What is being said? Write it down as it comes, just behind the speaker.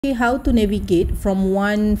how to navigate from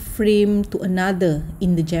one frame to another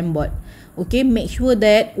in the Jamboard. Okay, make sure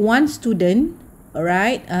that one student,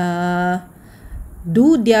 alright,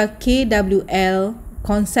 do their KWL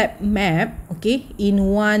concept map, okay,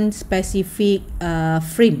 in one specific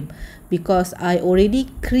frame, because I already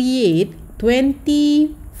create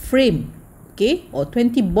 20 frame, okay, or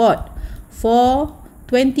 20 board for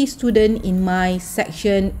 20 students in my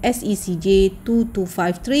section SECJ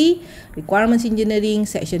 2253 Requirements Engineering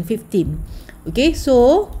section 15. Okay,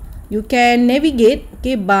 so you can navigate,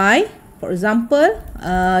 okay, by, for example,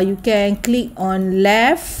 you can click on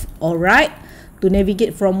left or right to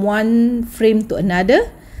navigate from one frame to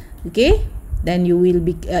another. Okay, then you will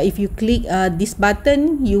be if you click this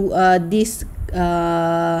button, you this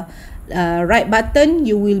right button,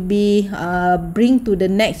 you will be bring to the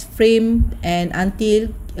next frame and until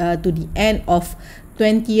to the end of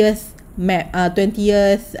 20th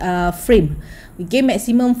frame. Okay,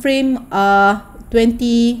 maximum frame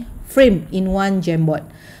 20 frame in one Jamboard.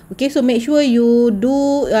 Okay, so make sure you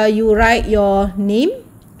do you write your name.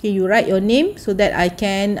 Okay, you write your name so that I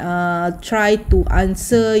can try to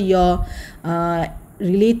answer your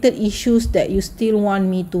related issues that you still want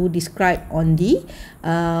me to describe on the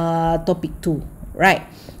topic 2, right?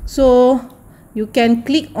 So you can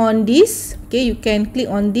click on this. Okay, you can click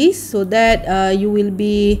on this so that you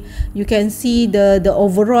can see the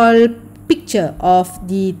overall picture of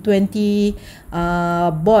the 20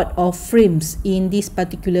 board of frames in this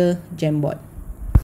particular Jamboard.